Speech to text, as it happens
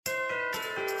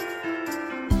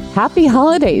Happy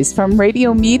holidays from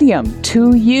Radio Medium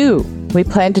to you. We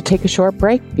plan to take a short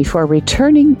break before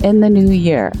returning in the new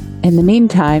year. In the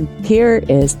meantime, here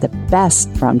is the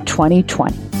best from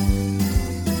 2020.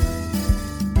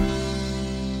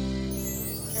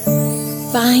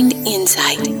 Find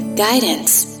insight,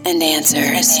 guidance, and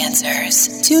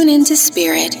answers. Tune into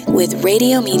Spirit with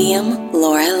Radio Medium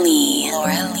Laura Lee.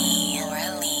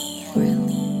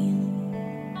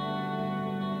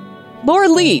 Laura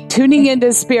Lee, tuning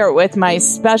into Spirit with my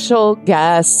special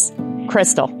guest,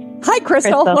 Crystal. Hi,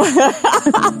 Crystal.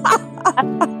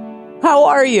 How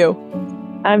are you?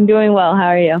 I'm doing well. How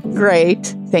are you?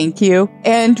 Great. Thank you.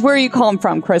 And where are you calling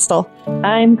from, Crystal?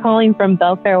 I'm calling from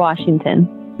Belfair, Washington.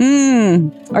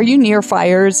 Are you near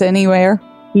fires anywhere?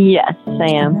 Yes,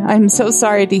 I am. I'm so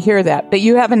sorry to hear that, but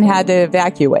you haven't had to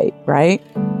evacuate, right?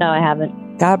 No, I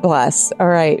haven't. God bless. All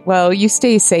right. Well, you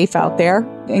stay safe out there.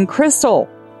 And Crystal,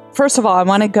 first of all, I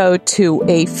want to go to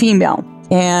a female,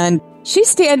 and she's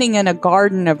standing in a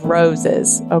garden of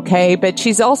roses, okay? But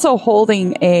she's also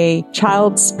holding a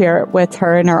child spirit with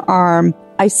her in her arm.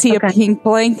 I see a pink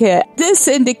blanket. This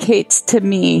indicates to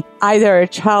me either a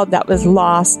child that was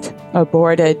lost,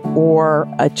 aborted,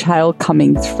 or a child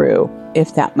coming through,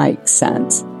 if that makes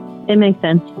sense. It makes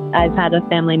sense. I've had a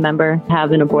family member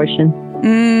have an abortion.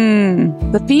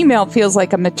 The female feels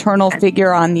like a maternal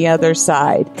figure on the other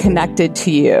side, connected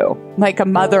to you, like a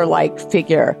mother-like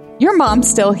figure. Your mom's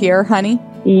still here, honey?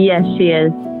 Yes, she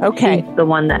is. Okay. She's the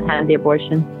one that had the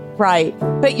abortion. Right.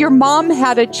 But your mom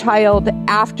had a child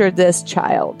after this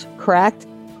child, correct?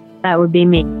 That would be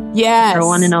me. Yes. Her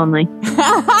one and only.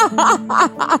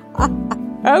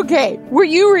 Okay. Were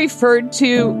you referred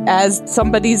to as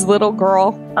somebody's little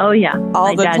girl? Oh, yeah.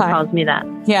 All the My dad time. calls me that.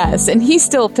 Yes. And he's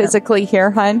still physically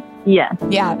here, hun? Yes.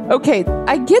 Yeah. Okay.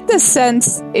 I get the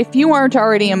sense, if you aren't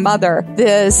already a mother,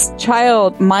 this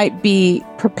child might be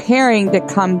preparing to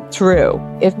come through,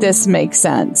 if this makes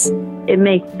sense. It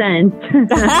makes sense.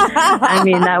 I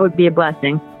mean, that would be a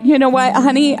blessing. You know what,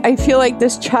 honey? I feel like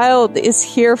this child is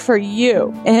here for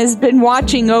you and has been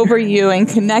watching over you and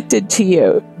connected to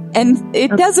you. And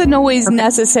it doesn't always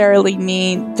necessarily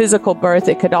mean physical birth.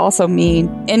 It could also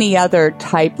mean any other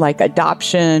type, like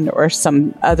adoption or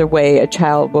some other way a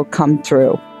child will come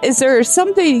through. Is there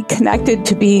something connected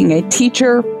to being a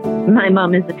teacher? My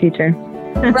mom is a teacher.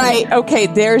 Right. Okay.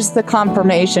 There's the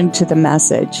confirmation to the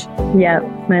message. Yeah,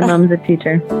 my mom's a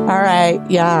teacher. All right.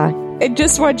 Yeah. I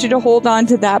just want you to hold on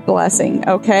to that blessing,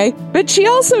 okay? But she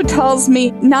also tells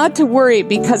me not to worry,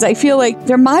 because I feel like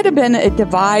there might have been a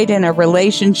divide in a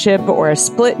relationship, or a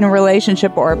split in a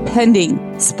relationship, or a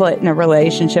pending split in a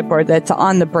relationship, or that's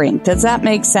on the brink. Does that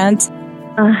make sense?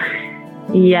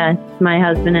 Yes, my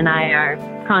husband and I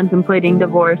are contemplating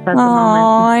divorce at the moment.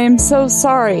 Oh, I'm so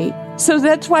sorry. So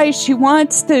that's why she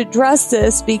wants to address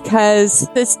this, because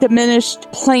this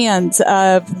diminished plans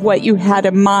of what you had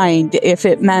in mind if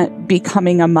it meant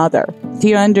becoming a mother. Do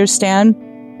you understand?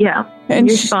 Yeah, And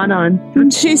you're spot on.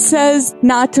 And she says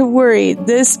not to worry.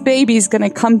 This baby's going to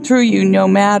come through you no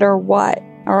matter what.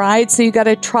 All right. So you got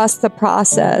to trust the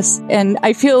process. And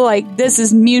I feel like this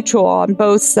is mutual on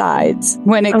both sides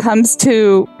when it comes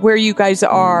to where you guys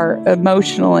are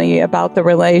emotionally about the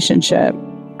relationship.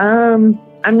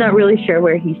 I'm not really sure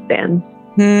where he stands.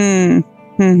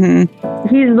 Mm-hmm.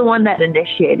 He's the one that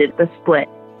initiated the split.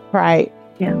 Right.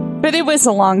 Yeah. But it was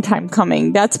a long time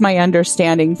coming. That's my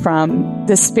understanding from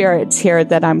the spirits here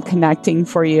that I'm connecting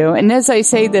for you. And as I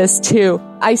say this too,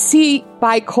 I see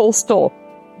bi-coastal.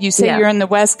 You say you're in the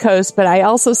West Coast, but I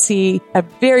also see a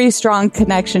very strong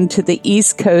connection to the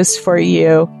East Coast for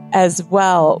you as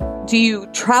well. Do you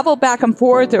travel back and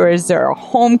forth, or is there a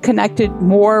home connected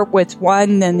more with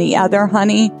one than the other,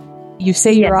 honey? You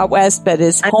say you're out west, but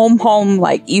is home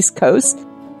like East Coast?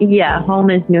 Yeah, home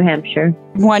is New Hampshire.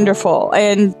 Wonderful.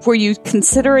 And were you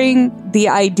considering the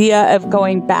idea of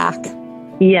going back?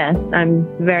 Yes, I'm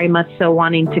very much so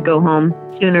wanting to go home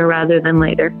sooner rather than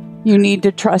later. You need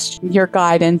to trust your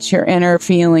guidance, your inner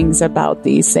feelings about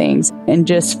these things, and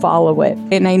just follow it.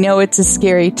 And I know it's a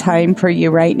scary time for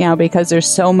you right now because there's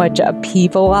so much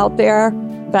upheaval out there,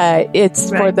 but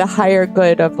it's for the higher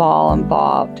good of all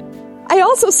involved. I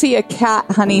also see a cat,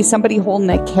 honey, somebody holding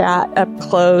a cat up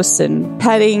close and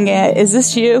petting it. Is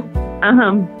this you?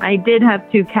 I did have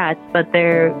 2 cats, but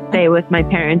they with my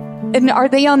parents. And are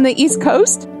they on the East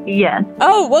Coast? Yes.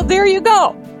 Oh, well, there you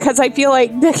go. Because I feel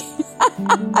like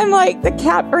I'm like, the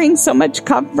cat brings so much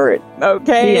comfort.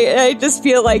 Okay. Yeah. I just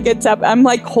feel like it's up. I'm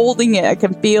like holding it. I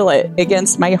can feel it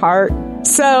against my heart.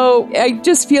 So I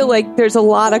just feel like there's a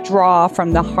lot of draw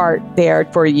from the heart there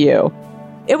for you.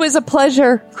 It was a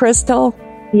pleasure, Crystal.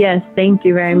 Yes, thank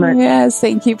you very much. Yes,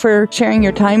 thank you for sharing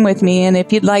your time with me. And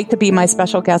if you'd like to be my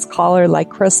special guest caller like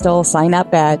Crystal, sign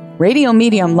up at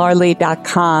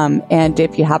radiomediumlauralee.com. And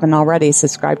if you haven't already,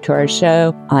 subscribe to our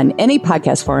show on any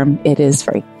podcast forum. It is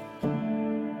free.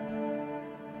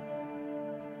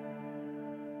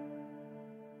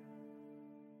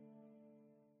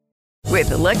 With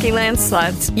the Lucky Land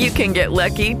Slots, you can get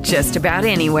lucky just about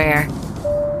anywhere.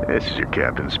 This is your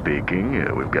captain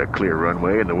speaking. We've got clear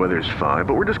runway and the weather's fine,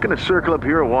 but we're just going to circle up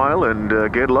here a while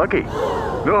and get lucky.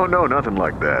 No, nothing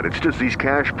like that. It's just these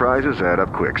cash prizes add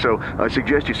up quick. So I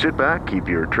suggest you sit back, keep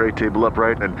your tray table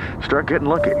upright, and start getting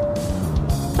lucky.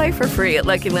 Play for free at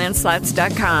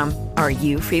LuckyLandSlots.com. Are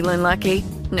you feeling lucky?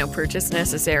 No purchase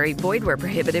necessary. Void where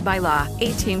prohibited by law.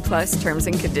 18+ terms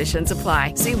and conditions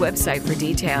apply. See website for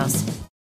details.